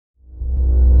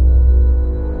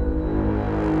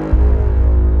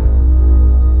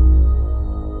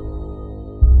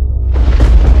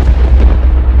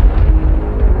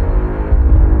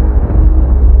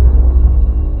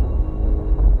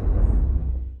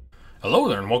Hello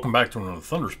there, and welcome back to another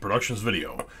Thunder's Productions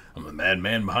video. I'm the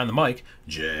madman behind the mic,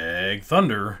 Jag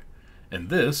Thunder, and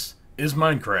this is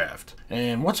Minecraft.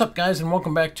 And what's up, guys, and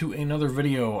welcome back to another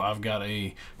video. I've got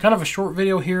a kind of a short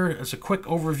video here. It's a quick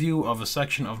overview of a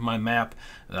section of my map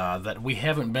that we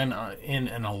haven't been in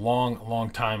a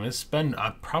long time. It's been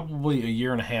probably a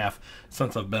year and a half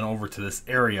since I've been over to this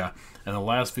area, and the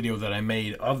last video that I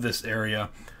made of this area,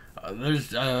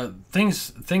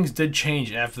 things did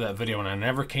change after that video, and I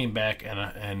never came back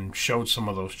and showed some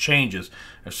of those changes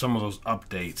or some of those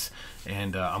updates.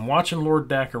 And I'm watching Lord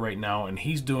Dacker right now, and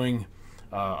he's doing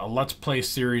a Let's Play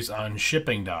series on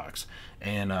shipping docks.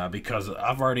 And because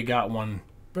I've already got one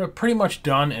pretty much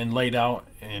done and laid out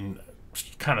and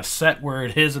kind of set where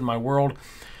it is in my world,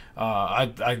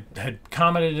 I had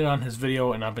commented on his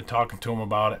video, and I've been talking to him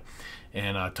about it.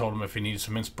 And I told him if he needed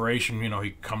some inspiration, you know, he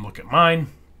could come look at mine,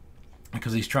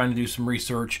 because he's trying to do some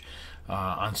research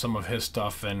on some of his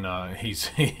stuff, and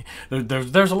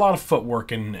there's a lot of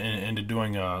footwork into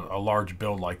doing a large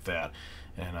build like that.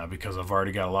 And because I've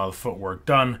already got a lot of footwork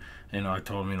done, I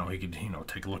told him, he could,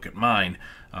 take a look at mine,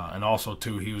 and also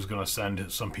too, he was going to send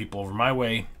some people over my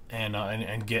way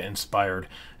and get inspired.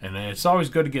 And it's always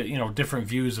good to get different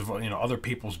views of other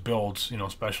people's builds,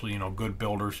 especially good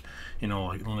builders,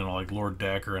 like Lord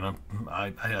Dacker, and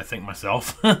I think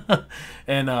myself,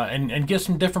 and get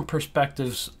some different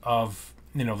perspectives of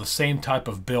the same type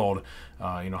of build,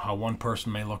 how one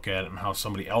person may look at it and how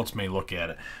somebody else may look at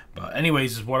it. But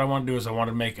anyways, is what I want to do is I want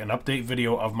to make an update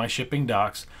video of my shipping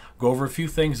docks, go over a few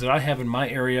things that I have in my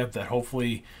area that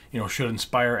hopefully should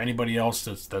inspire anybody else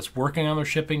that's working on their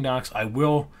shipping docks. I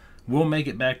will make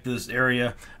it back to this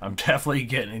area. I'm definitely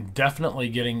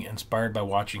getting inspired by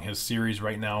watching his series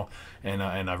right now, and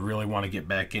I really want to get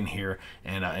back in here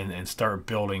and start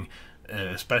building,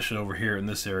 especially over here in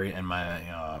this area and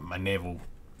my naval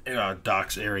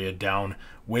docks area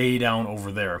way down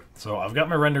over there. So I've got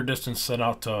my render distance set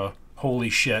out to holy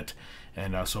shit,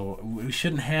 and so we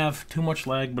shouldn't have too much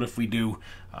lag, but if we do,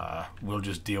 we'll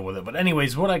just deal with it. But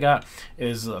anyways, what I got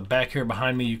is back here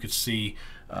behind me, you could see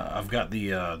I've got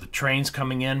the trains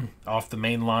coming in off the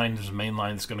main line. There's a main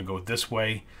line that's going to go this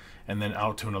way and then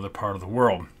out to another part of the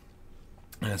world.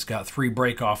 And it's got 3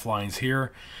 break-off lines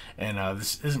here, and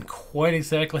this isn't quite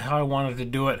exactly how I wanted to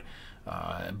do it,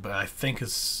 but I think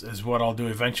is what I'll do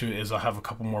eventually is I'll have a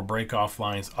couple more break-off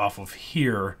lines off of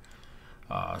here,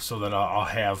 so that I'll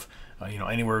have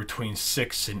anywhere between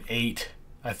 6 and 8,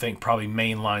 I think, probably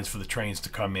main lines for the trains to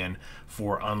come in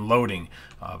for unloading.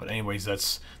 But anyways,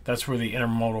 that's where the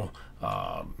intermodal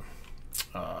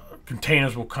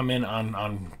containers will come in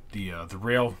on the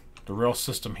rail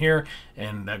system here,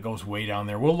 and that goes way down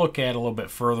there. We'll look at a little bit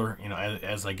further,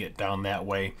 as I get down that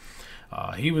way.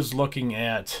 He was looking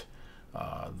at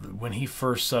when he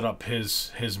first set up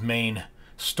his main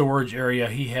storage area,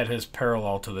 he had his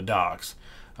parallel to the docks,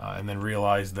 and then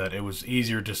realized that it was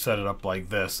easier to set it up like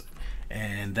this.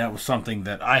 And that was something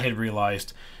that I had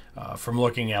realized from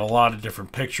looking at a lot of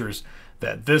different pictures,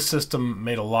 that this system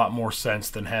made a lot more sense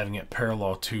than having it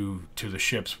parallel to the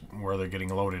ships where they're getting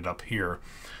loaded up here.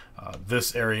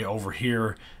 This area over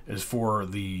here is for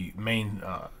the main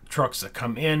trucks that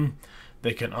come in.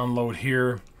 They can unload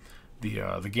here.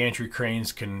 The gantry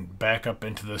cranes can back up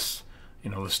into this,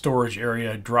 the storage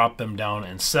area, drop them down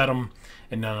and set them.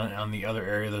 And then on the other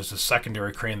area, there's a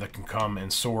secondary crane that can come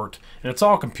and sort. And it's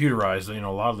all computerized. A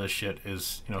lot of this shit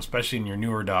is, especially in your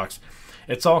newer docks,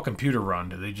 it's all computer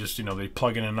run. They just, they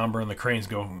plug in a number, and the cranes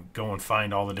go and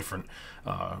find all the different,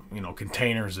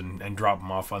 containers and drop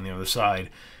them off on the other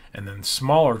side. And then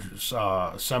smaller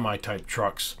semi-type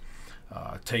trucks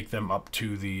take them up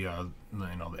to the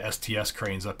the STS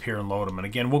cranes up here and load them. And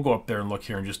again, we'll go up there and look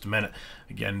here in just a minute.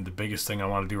 Again, the biggest thing I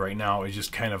want to do right now is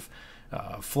just kind of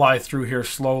fly through here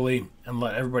slowly and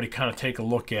let everybody kind of take a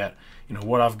look at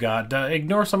what I've got.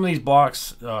 Ignore some of these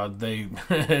blocks.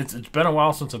 It's been a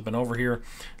while since I've been over here,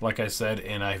 like I said,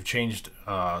 and I've changed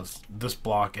this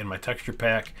block in my texture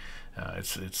pack.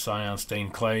 It's cyan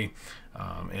stained clay.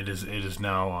 It is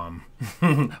now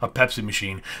a Pepsi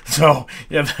machine. So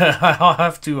yeah, I'll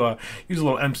have to use a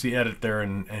little MC edit there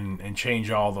and change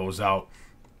all those out.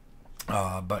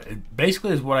 But it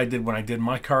basically is what I did when I did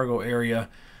my cargo area.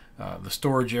 The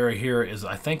storage area here is,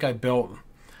 I think I built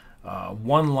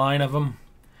 1 line of them,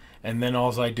 and then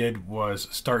all I did was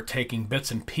start taking bits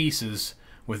and pieces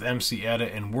with MC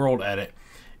edit and world edit,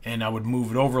 and I would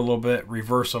move it over a little bit,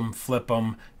 reverse them, flip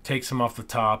them, take some off the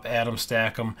top, add them,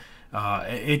 stack them.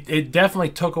 It definitely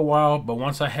took a while, but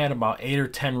once I had about 8 or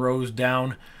 10 rows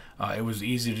down, it was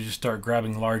easy to just start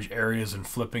grabbing large areas and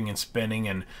flipping and spinning,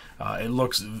 and it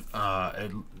looks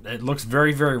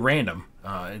very, very random.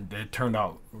 it turned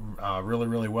out really,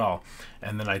 really well.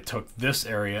 And then I took this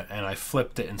area and I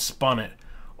flipped it and spun it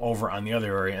over on the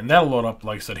other area, and that'll load up,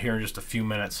 like I said, here in just a few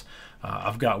minutes.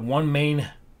 I've got one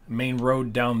main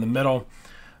road down the middle.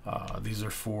 These are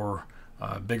for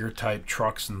bigger type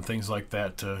trucks and things like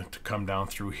that to come down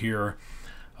through here.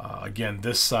 Again,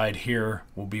 this side here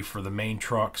will be for the main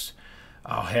trucks.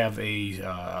 I'll have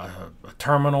a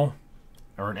terminal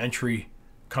or an entry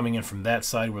coming in from that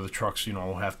side where the trucks,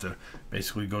 will have to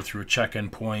basically go through a check-in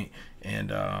point,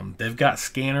 and they've got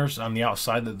scanners on the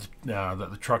outside that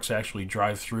the trucks actually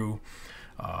drive through,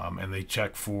 and they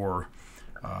check for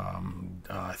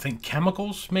I think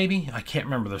chemicals, maybe. I can't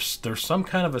remember. There's some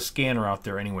kind of a scanner out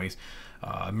there anyways.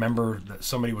 I remember that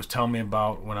somebody was telling me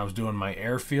about when I was doing my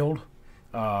airfield,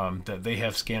 that they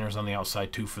have scanners on the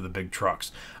outside too for the big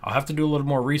trucks. I'll have to do a little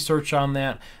more research on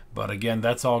that, but again,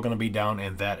 that's all going to be down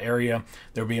in that area.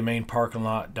 There'll be a main parking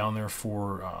lot down there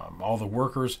for all the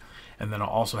workers, and then I'll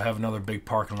also have another big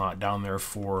parking lot down there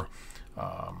for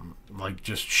like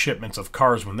just shipments of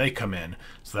cars when they come in.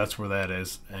 So that's where that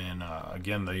is. And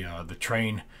again, the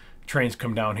trains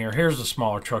come down here. Here's the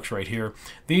smaller trucks right here.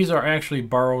 These are actually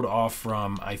borrowed off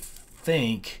from, I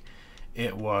think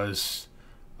it was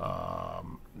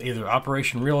either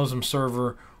Operation Realism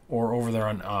server or over there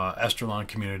on Esterlon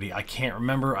Community. I can't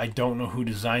remember. I don't know who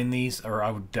designed these, or I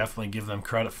would definitely give them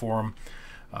credit for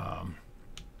them.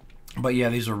 But yeah,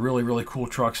 these are really, really cool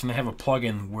trucks, and they have a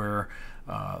plug-in where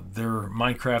their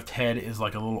Minecraft head is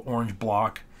like a little orange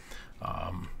block.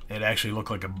 It actually looked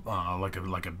like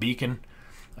a beacon.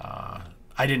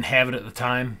 I didn't have it at the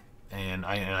time, and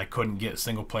I couldn't get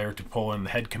single player to pull in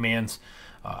the head commands.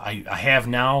 I have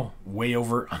now, way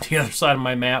over on the other side of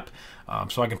my map,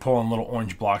 so I can pull in little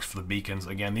orange blocks for the beacons.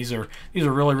 Again, these are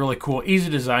really, really cool. Easy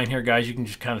design here, guys. You can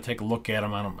just kind of take a look at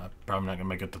them. I'm probably not going to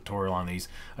make a tutorial on these,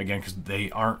 again, because they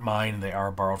aren't mine. They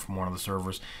are borrowed from one of the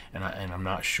servers, and I'm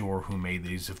not sure who made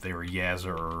these, if they were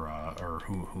Yazza or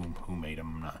who made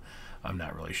them. I'm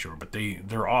not really sure, but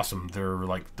they're awesome.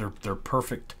 They're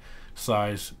perfect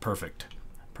size, perfect,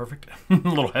 a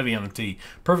little heavy on the T.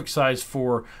 Perfect size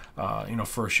for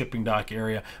for a shipping dock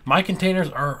area. My containers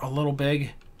are a little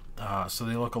big, so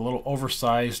they look a little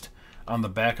oversized on the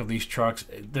back of these trucks.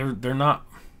 They're not.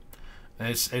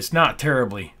 It's not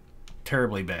terribly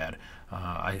bad.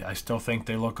 I still think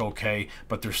they look okay,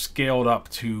 but they're scaled up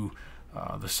to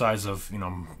the size of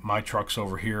my trucks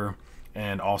over here,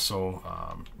 and also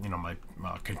my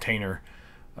container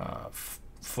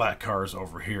flat cars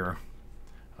over here.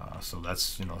 So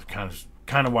that's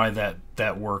kind of why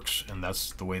that works, and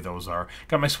that's the way those are.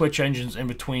 Got my switch engines in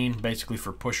between, basically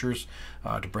for pushers,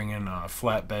 to bring in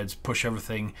flatbeds, push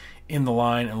everything in the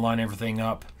line and line everything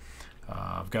up.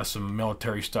 I've got some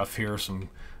military stuff here, some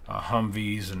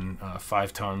Humvees and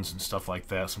 5 tons and stuff like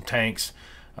that, some tanks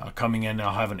coming in.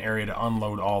 I'll have an area to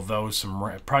unload all those,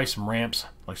 probably some ramps,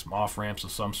 like some off ramps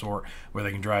of some sort, where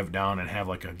they can drive it down and have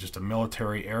like just a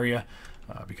military area.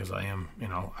 Because I am,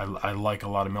 I like a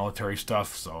lot of military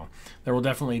stuff, so there will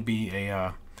definitely be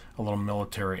a little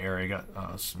military area.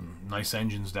 Got some nice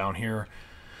engines down here.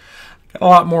 Got a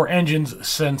lot more engines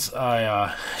since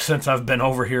I've been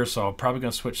over here, so I'm probably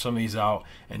gonna switch some of these out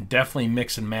and definitely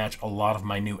mix and match a lot of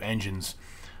my new engines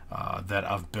that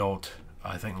I've built,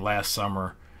 I think last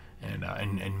summer,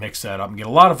 and mix that up and get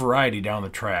a lot of variety down the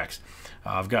tracks.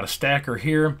 I've got a stacker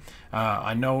here.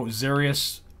 I know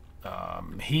Zarius.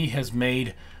 He has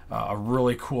made a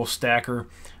really cool stacker,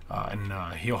 and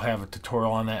he'll have a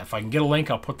tutorial on that. If I can get a link,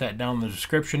 I'll put that down in the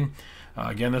description.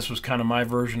 Again, this was kind of my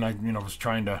version. I was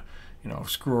trying to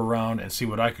screw around and see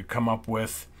what I could come up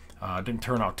with. It didn't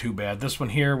turn out too bad. This one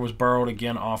here was borrowed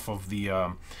again off of the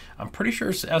I'm pretty sure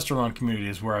it's the Esterlon Community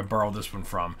is where I borrowed this one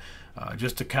from,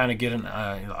 just to kind of get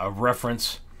a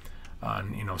reference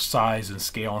on size and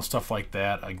scale and stuff like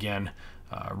that. Again,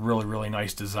 really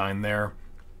nice design there.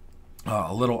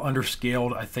 A little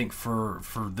underscaled, I think, for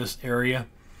this area.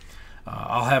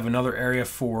 I'll have another area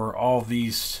for all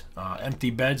these empty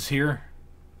beds here,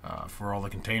 for all the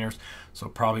containers. So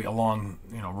probably along,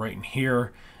 right in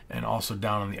here, and also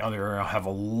down in the other area, I'll have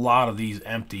a lot of these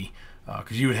empty,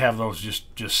 because you would have those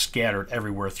just scattered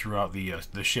everywhere throughout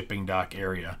the shipping dock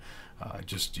area,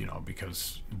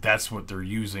 because that's what they're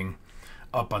using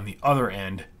up on the other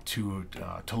end to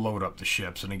load up the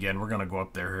ships. And again, we're going to go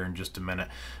up there here in just a minute.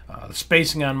 The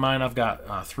spacing on mine, I've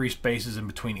got 3 spaces in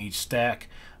between each stack.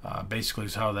 Basically,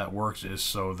 is how that works is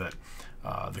so that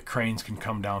the cranes can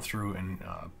come down through and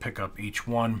pick up each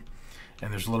one,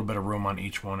 and there's a little bit of room on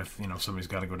each one if somebody's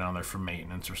got to go down there for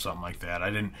maintenance or something like that. I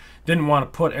didn't want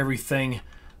to put everything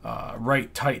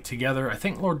right tight together. I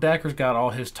think Lord Dacker's got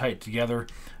all his tight together.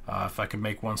 If I could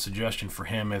make one suggestion for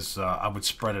him is I would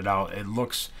spread it out. It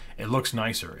looks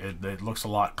nicer. It looks a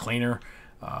lot cleaner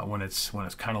when it's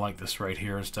kind of like this right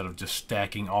here, instead of just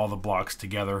stacking all the blocks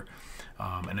together,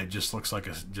 and it just looks like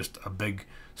just a big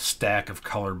stack of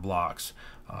colored blocks.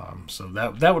 So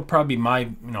that would probably be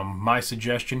my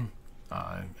suggestion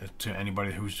to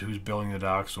anybody who's building the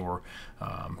docks, or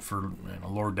for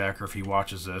Lord Dacker, if he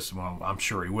watches this, well, I'm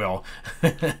sure he will,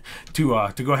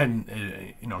 to go ahead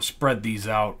and spread these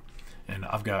out. And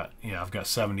I've got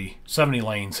 70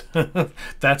 lanes.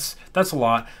 that's a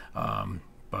lot,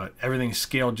 but everything's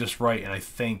scaled just right, and I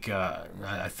think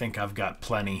I've got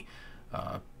plenty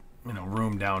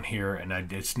room down here, and I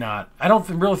don't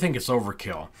really think it's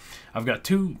overkill. I've got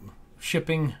 2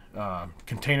 shipping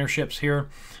container ships here.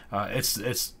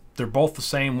 They're both the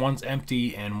same. One's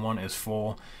empty and one is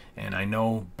full. And I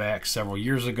know back several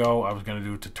years ago I was going to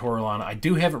do a tutorial on it. I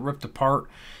do have it ripped apart,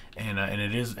 and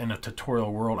it is in a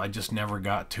tutorial world. I just never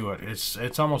got to it.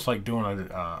 It's almost like doing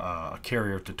a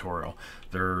carrier tutorial.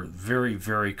 They're very,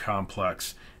 very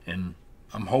complex, and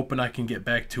I'm hoping I can get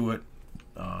back to it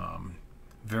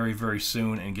very, very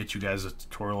soon and get you guys a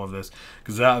tutorial of this,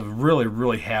 because I'm really,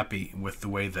 really happy with the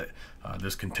way that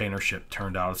this container ship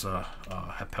turned out. It's a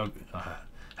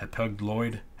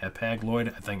Hapag-Lloyd, I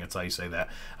think that's how you say that.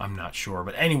 I'm not sure,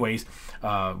 but anyways,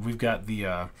 we've got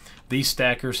these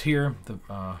stackers here, the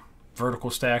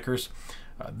vertical stackers.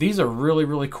 These are really,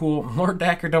 really cool. Lord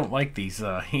Dacker don't like these.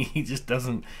 He just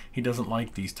doesn't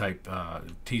like these type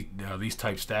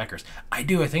stackers. I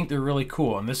do. I think they're really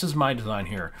cool, and this is my design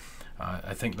here.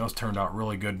 I think those turned out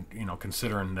really good,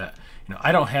 considering that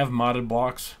I don't have modded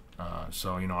blocks,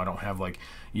 so I don't have like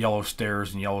yellow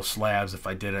stairs and yellow slabs. If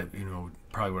I did it,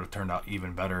 probably would have turned out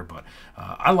even better. But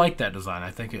I like that design.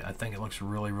 I think it looks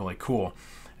really, really cool.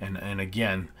 And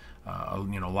again, a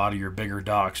lot of your bigger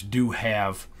docks do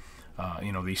have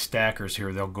these stackers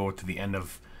here. They'll go to the end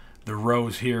of the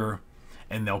rows here,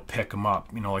 and they'll pick them up.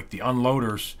 Like the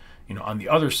unloaders, on the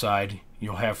other side,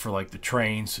 you'll have for like the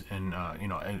trains and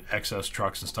excess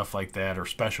trucks and stuff like that, or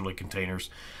specialty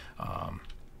containers,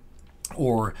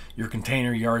 or your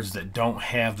container yards that don't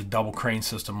have the double crane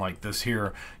system like this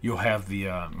here. You'll have the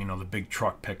the big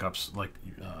truck pickups like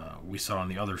we saw on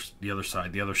the other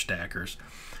side, the other stackers.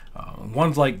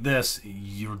 Ones like this,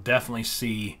 you'll definitely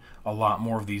see a lot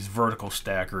more of these vertical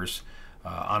stackers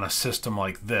on a system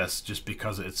like this, just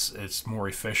because it's more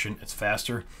efficient, it's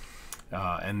faster,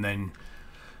 and then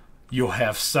you'll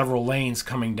have several lanes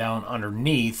coming down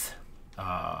underneath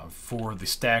for the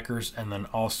stackers, and then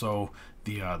also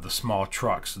the small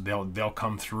trucks. They'll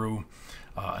come through,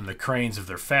 and the cranes, if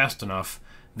they're fast enough,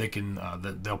 they can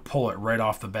they'll pull it right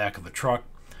off the back of the truck,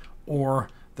 or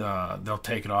they'll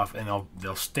take it off, and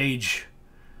they'll stage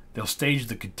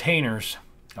the containers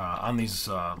on these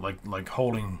like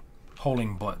holding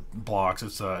blocks.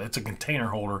 It's a container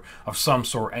holder of some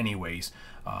sort anyways,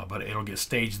 but it'll get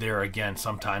staged there again.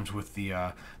 Sometimes with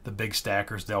the big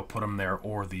stackers, they'll put them there,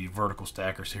 or the vertical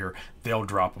stackers here, they'll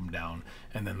drop them down,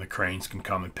 and then the cranes can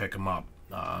come and pick them up.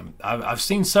 I've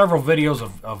seen several videos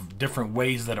of different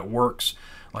ways that it works.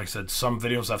 Like I said, some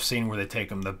videos I've seen where they take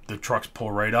them, the trucks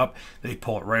pull right up, they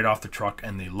pull it right off the truck,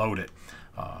 and they load it.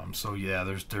 So yeah,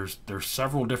 there's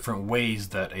several different ways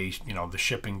that the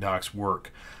shipping docks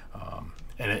work,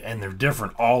 and they're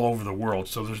different all over the world.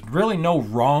 So there's really no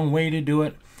wrong way to do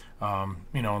it,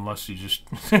 unless you just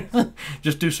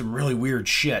just do some really weird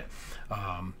shit.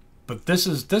 But this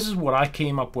is what I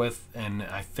came up with, and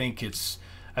I think it's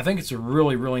a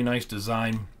really, really nice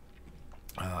design.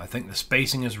 I think the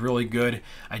spacing is really good.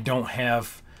 I don't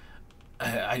have,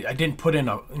 I didn't put in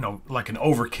a like an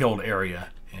overkilled area,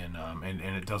 and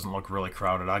it doesn't look really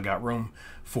crowded. I got room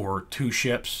for 2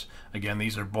 ships. Again,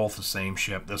 these are both the same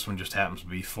ship. This one just happens to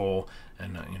be full,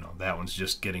 and that one's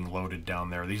just getting loaded down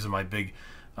there. These are my big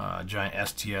giant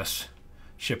STS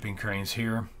shipping cranes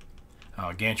here.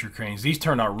 Gantry cranes. These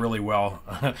turned out really well.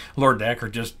 Lord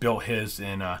Dacker just built his,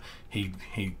 and he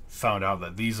found out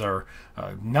that these are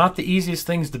not the easiest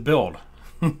things to build.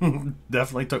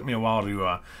 Definitely took me a while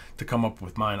to come up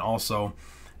with mine also,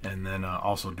 and then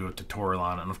also do a tutorial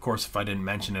on it. And of course, if I didn't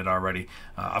mention it already,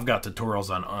 I've got tutorials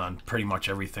on pretty much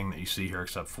everything that you see here,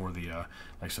 except for the like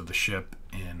I said, the ship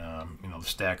and the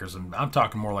stackers. And I'm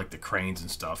talking more like the cranes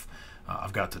and stuff.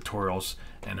 I've got tutorials,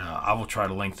 and I will try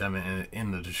to link them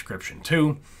in the description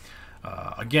too.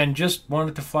 Again, just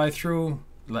wanted to fly through,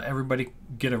 let everybody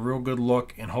get a real good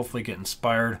look, and hopefully get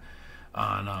inspired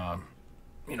on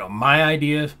my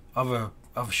idea of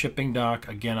a shipping dock.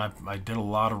 Again, I did a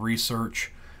lot of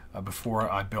research before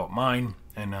I built mine,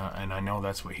 and I know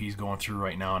that's what he's going through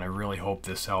right now, and I really hope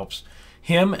this helps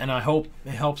him, and I hope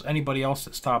it helps anybody else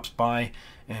that stops by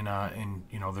and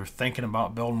you know, they're thinking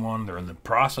about building one, they're in the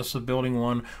process of building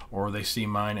one, or they see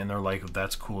mine and they're like,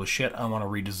 that's cool as shit, I want to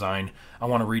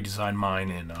redesign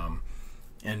mine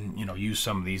and you know, use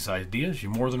some of these ideas.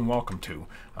 You're more than welcome to.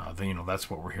 Then, you know, that's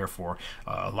what we're here for.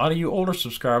 A lot of you older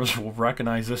subscribers will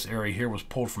recognize this area here was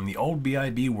pulled from the old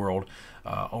BIB world,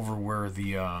 over where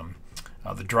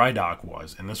the dry dock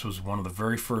was, and this was one of the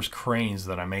very first cranes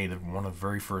that I made, one of the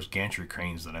very first gantry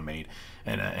cranes that I made,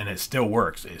 and it still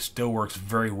works. It still works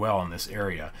very well in this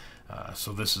area.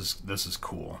 So this is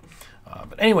cool.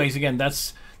 But anyways, again,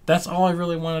 that's all I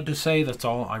really wanted to say. That's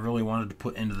all I really wanted to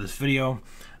put into this video.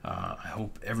 I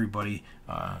hope everybody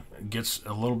gets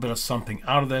a little bit of something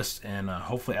out of this, and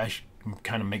hopefully I can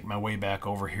kind of make my way back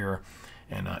over here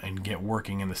and get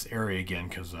working in this area again,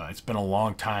 because it's been a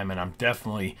long time, and I'm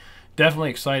definitely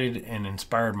excited and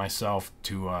inspired myself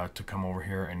to come over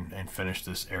here and finish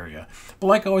this area. But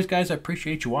like always, guys, I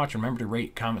appreciate you watching. Remember to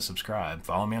rate, comment, subscribe,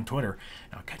 follow me on Twitter.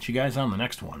 I'll catch you guys on the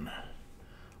next one.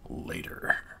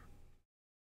 Later.